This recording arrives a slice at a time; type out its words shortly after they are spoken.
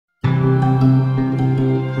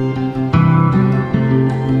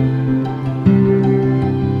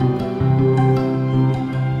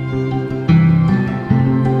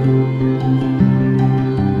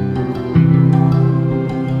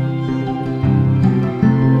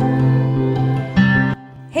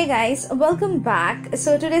Hey guys, welcome back.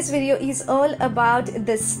 So today's video is all about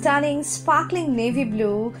this stunning sparkling navy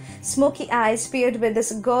blue smoky eyes paired with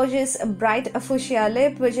this gorgeous bright fuchsia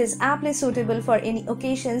lip, which is aptly suitable for any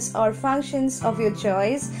occasions or functions of your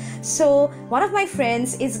choice. So one of my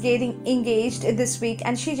friends is getting engaged this week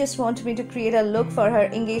and she just wanted me to create a look for her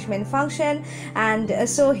engagement function, and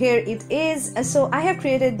so here it is. So I have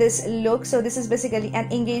created this look. So this is basically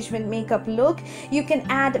an engagement makeup look. You can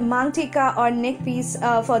add mantika or neck piece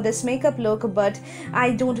for this makeup look, but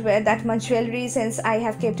I don't wear that much jewelry since I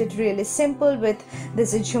have kept it really simple with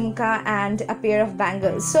this jhumka and a pair of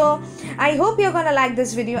bangles. So I hope you're gonna like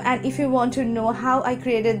this video, and if you want to know how I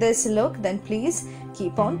created this look, then please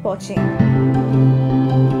keep on watching.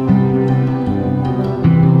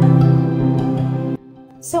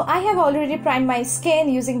 So I have already primed my skin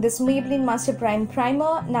using this Maybelline Master Prime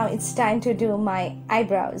Primer. Now it's time to do my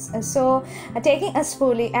eyebrows. So taking a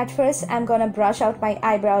spoolie, at first I'm gonna brush out my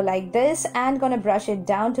eyebrow like this and gonna brush it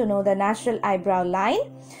down to know the natural eyebrow line.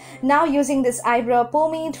 Now using this eyebrow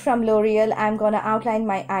pomade from L'Oreal, I'm gonna outline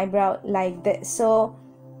my eyebrow like this. So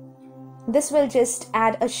this will just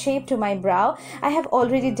add a shape to my brow. I have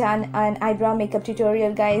already done an eyebrow makeup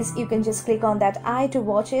tutorial, guys. You can just click on that eye to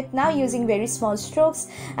watch it. Now using very small strokes,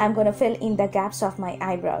 I'm gonna fill in the gaps of my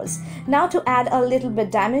eyebrows. Now to add a little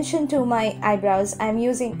bit dimension to my eyebrows, I'm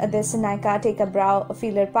using this Nika Take a Brow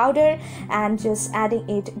Filler powder and just adding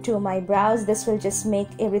it to my brows. This will just make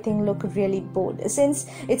everything look really bold. Since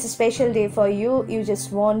it's a special day for you, you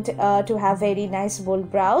just want to have very nice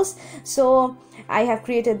bold brows. So I have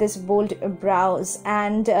created this bold brows,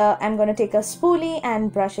 and I'm going to take a spoolie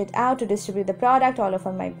and brush it out to distribute the product all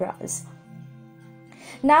over my brows.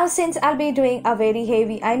 Now since I'll be doing a very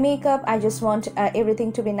heavy eye makeup, I just want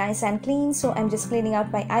everything to be nice and clean, so I'm just cleaning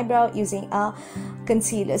out my eyebrow using a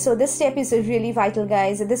concealer. So this step is really vital,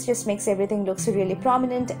 guys. This just makes everything looks really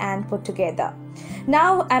prominent and put together.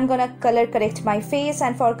 Now I'm gonna color correct my face,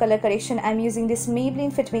 and for color correction I'm using this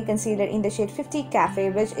Maybelline Fit Me concealer in the shade 50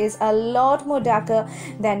 Cafe, which is a lot more darker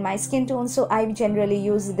than my skin tone. So I generally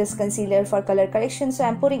use this concealer for color correction. So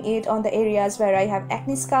I'm putting it on the areas where I have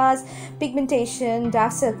acne scars, pigmentation,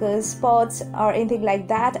 dark circles, spots, or anything like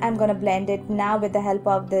that. I'm gonna blend it now with the help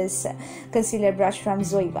of this concealer brush from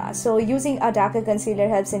Zoeva. So using a darker concealer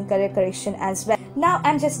helps in color correction as well. Now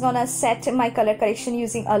I'm just gonna set my color correction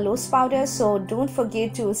using a loose powder. So don't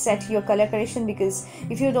forget to set your color correction, because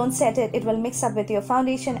if you don't set it, it will mix up with your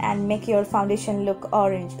foundation and make your foundation look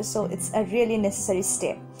orange. So it's a really necessary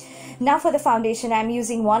step. Now for the foundation, I'm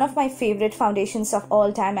using one of my favorite foundations of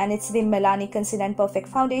all time, and it's the Milani Conceal and Perfect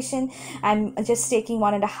Foundation. I'm just taking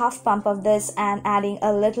 1.5 pump of this and adding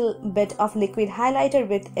a little bit of liquid highlighter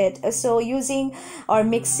with it. So using or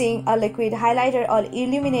mixing a liquid highlighter or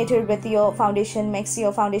illuminator with your foundation makes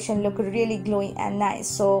your foundation look really glowing and nice.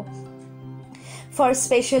 So for a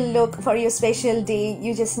special look, for your special day,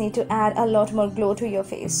 you just need to add a lot more glow to your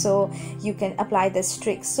face, so you can apply this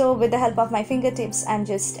trick. So with the help of my fingertips, I'm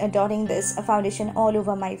just dotting this foundation all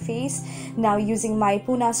over my face. Now using my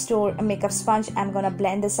Puna Store makeup sponge, I'm gonna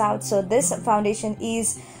blend this out. So this foundation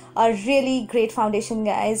is a really great foundation,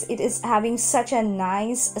 guys. It is having such a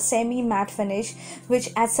nice semi matte finish, which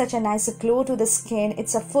adds such a nice glow to the skin.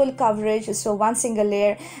 It's a full coverage, so one single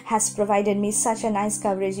layer has provided me such a nice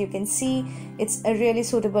coverage. You can see it's really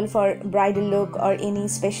suitable for bridal look or any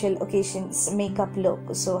special occasions makeup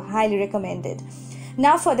look, so highly recommended.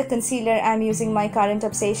 Now for the concealer, I'm using my current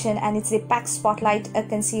obsession, and it's the PAC Spotlight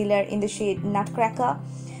concealer in the shade Nutcracker.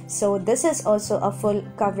 So this is also a full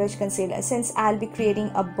coverage concealer. Since I'll be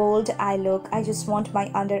creating a bold eye look, I just want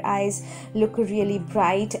my under eyes look really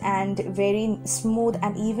bright and very smooth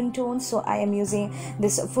and even tone. So I am using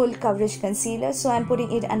this full coverage concealer. So I'm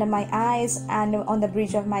putting it under my eyes and on the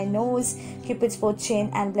bridge of my nose, Cupid's bow chin,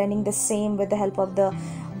 and blending the same with the help of the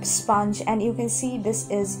sponge. And you can see this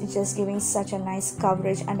is just giving such a nice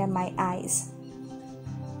coverage under my eyes.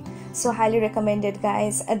 So highly recommended,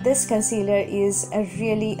 guys. This concealer is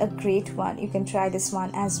really a great one. You can try this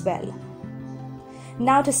one as well.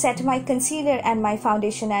 Now to set my concealer and my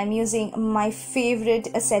foundation, I'm using my favorite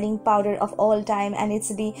setting powder of all time, and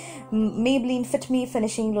it's the Maybelline Fit Me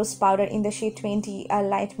Finishing Loose Powder in the shade 20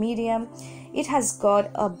 light medium. It has got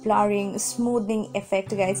a blurring, smoothing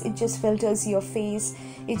effect, guys. It just filters your face.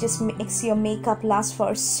 It just makes your makeup last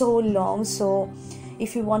for so long. So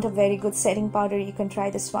if you want a very good setting powder, you can try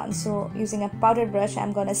this one. So using a powder brush,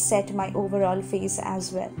 I'm gonna set my overall face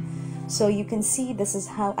as well. So you can see this is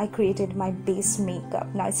how I created my base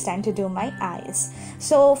makeup. Now it's time to do my eyes.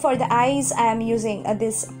 So for the eyes, I am using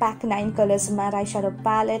this Pack 9 Colors matte eyeshadow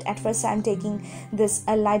palette. At first I'm taking this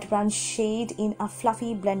light brown shade in a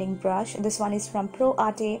fluffy blending brush. This one is from Pro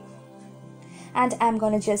Arte, and I'm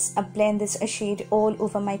gonna just blend this shade all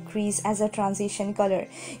over my crease as a transition color.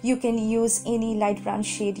 You can use any light brown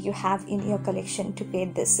shade you have in your collection to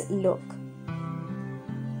create this look.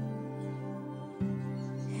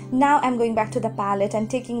 Now I'm going back to the palette and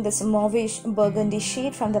taking this mauvish burgundy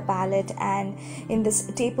shade from the palette, and in this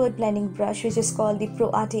tapered blending brush, which is called the Pro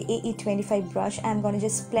Arte AE25 brush, I'm going to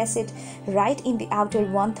just place it right in the outer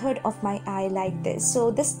 1/3 of my eye like this.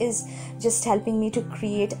 So this is just helping me to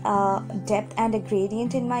create a depth and a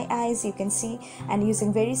gradient in my eyes, you can see, and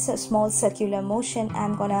using very small circular motion,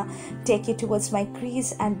 I'm gonna take it towards my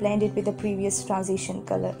crease and blend it with the previous transition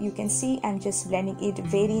color. You can see I'm just blending it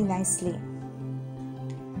very nicely.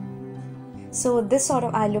 So this sort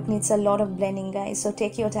of eye look needs a lot of blending, guys, so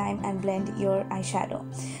take your time and blend your eyeshadow.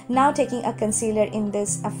 Now taking a concealer in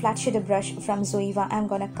this flat shader brush from Zoeva, I'm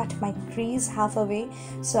gonna cut my crease half away.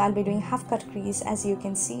 So I'll be doing half cut crease, as you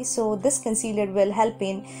can see. So this concealer will help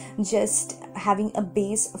in just having a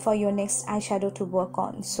base for your next eyeshadow to work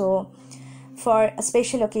on. So for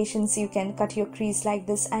special occasions, you can cut your crease like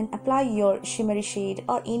this and apply your shimmery shade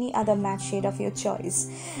or any other matte shade of your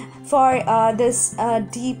choice. For this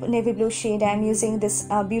deep navy blue shade, I'm using this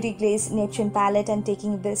Beauty Glaze Neptune palette and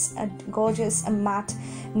taking this gorgeous matte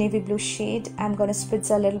navy blue shade. I'm gonna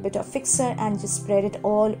spritz a little bit of fixer and just spread it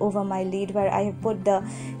all over my lid where I have put the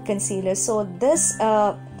concealer. So this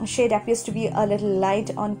shade appears to be a little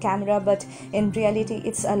light on camera, but in reality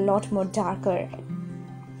it's a lot more darker.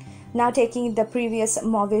 Now taking the previous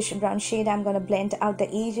mauvish brown shade, I'm going to blend out the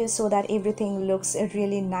edges so that everything looks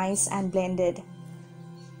really nice and blended.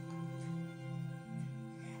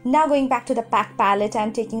 Now going back to the Pack palette,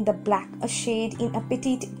 I'm taking the black shade in a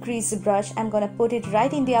petite crease brush. I'm going to put it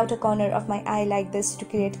right in the outer corner of my eye like this to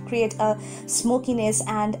create a smokiness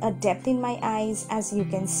and a depth in my eyes. As you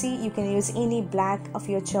can see, you can use any black of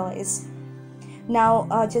your choice. Now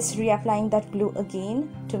just reapplying that glue again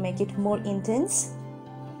to make it more intense.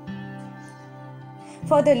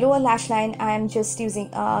 For the lower lash line, I am just using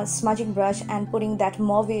a smudging brush and putting that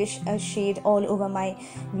mauvish shade all over my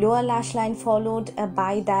lower lash line, followed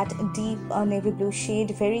by that deep navy blue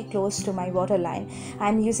shade very close to my waterline. I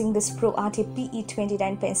am using this Pro Arte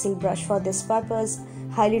PE29 pencil brush for this purpose.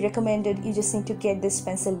 Highly recommended. You just need to get this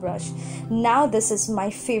pencil brush. Now this is my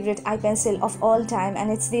favorite eye pencil of all time,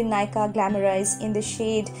 and it's the Nika Glamorous in the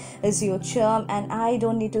shade Azure Charm, and I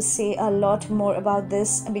don't need to say a lot more about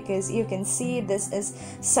this because you can see this is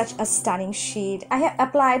such a stunning shade. I have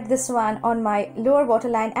applied this one on my lower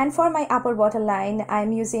waterline, and for my upper waterline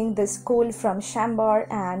I'm using this Kohl from Chambord,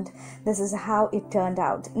 and this is how it turned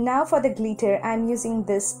out. Now for the glitter, I'm using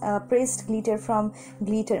this pressed glitter from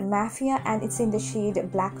Glitter Mafia, and it's in the shade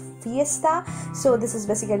Black Fiesta. So this is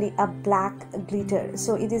basically a black glitter,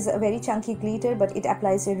 so it is a very chunky glitter, but it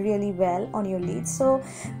applies really well on your lids. So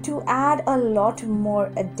to add a lot more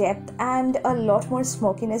depth and a lot more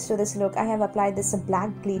smokiness to this look, I have applied this black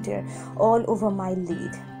glitter all over my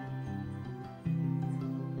lid.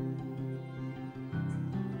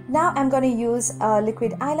 Now I'm going to use a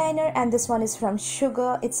liquid eyeliner, and this one is from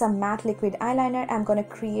Sugar. It's a matte liquid eyeliner. I'm going to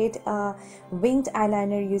create a winged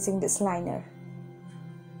eyeliner using this liner.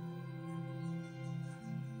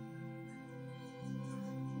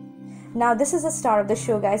 Now this is the star of the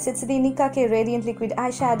show, guys. It's the Nika K Radiant Liquid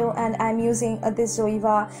Eyeshadow, and I'm using this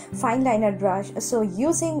Zoeva fine liner brush. So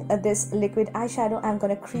using this liquid eyeshadow, I'm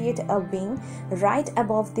going to create a wing right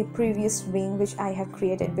above the previous wing which I have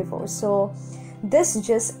created before. So this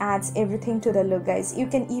just adds everything to the look, guys. You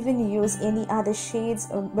can even use any other shades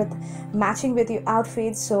with matching with your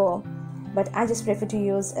outfit. So but I just prefer to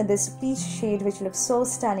use this peach shade which looks so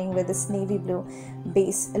stunning with this navy blue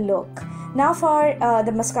base look. Now for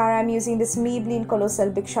the mascara, I'm using this Maybelline Colossal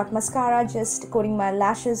Big Shot mascara, just coating my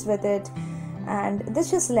lashes with it, and this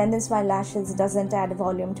just lengthens my lashes, doesn't add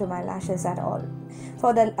volume to my lashes at all.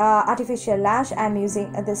 For the artificial lash, I'm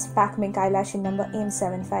using this Pack Mink eyelash in number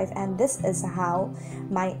M75, and this is how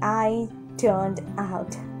my eye turned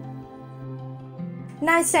out.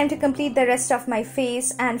 Now it's time to complete the rest of my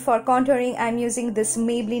face, and for contouring I'm using this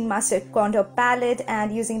Maybelline Master Contour Palette,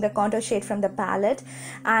 and using the contour shade from the palette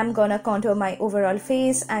I'm gonna contour my overall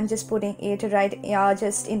face. I'm just putting it right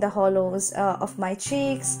just in the hollows of my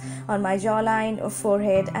cheeks, on my jawline or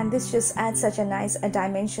forehead, and this just adds such a nice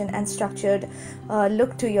dimension and structured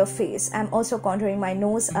look to your face. I'm also contouring my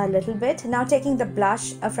nose a little bit. Now taking the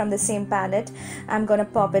blush from the same palette, I'm gonna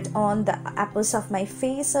pop it on the apples of my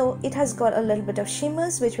face, so it has got a little bit of shimmer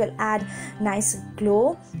which will add nice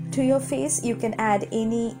glow to your face. You can add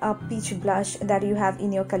any peach blush that you have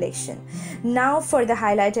in your collection. Now for the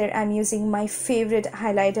highlighter, I'm using my favorite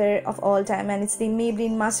highlighter of all time, and it's the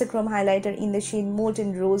Maybelline Master Chrome highlighter in the shade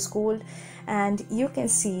Molten Rose Gold. And you can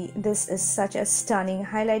see this is such a stunning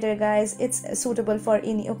highlighter, guys. It's suitable for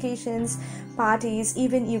any occasions, parties,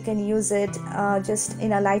 even you can use it just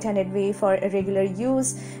in a light-handed way for a regular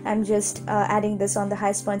use. I'm just adding this on the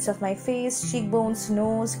highest points of my face, cheekbones,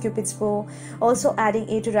 nose, cupid's bow, also adding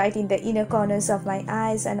it right in the inner corners of my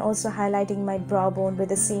eyes, and also highlighting my brow bone with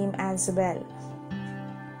the same as well.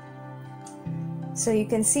 So you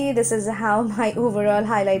can see this is how my overall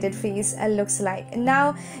highlighted face looks like.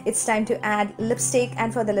 Now it's time to add lipstick,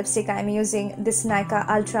 and for the lipstick I'm using this Nika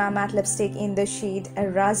Ultra Matte lipstick in the shade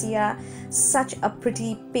Razzia. Such a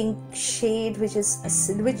pretty pink shade which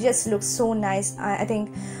just looks so nice, I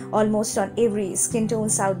think almost on every skin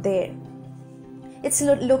tones out there. It's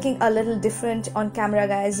looking a little different on camera,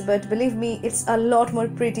 guys, but believe me, it's a lot more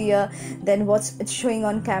prettier than what's showing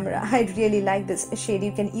on camera. I really like this shade.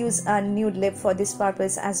 You can use a nude lip for this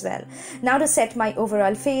purpose as well. Now to set my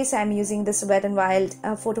overall face, I'm using this Wet n Wild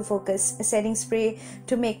Photo Focus setting spray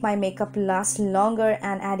to make my makeup last longer,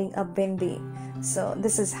 and adding a bimbi. So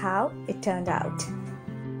this is how it turned out.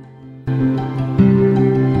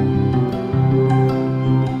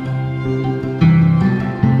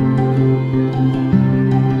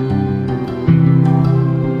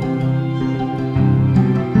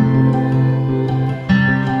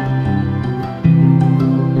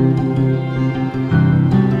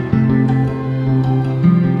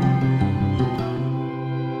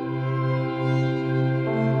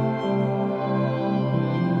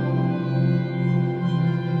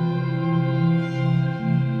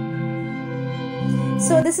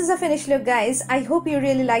 So this is a finished look, guys. I hope you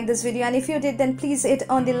really liked this video, and if you did, then please hit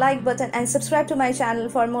on the like button and subscribe to my channel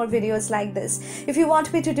for more videos like this. If you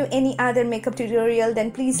want me to do any other makeup tutorial,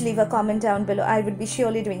 then please leave a comment down below. I would be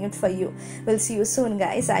surely doing it for you. We'll see you soon,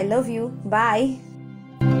 guys. I love you. Bye.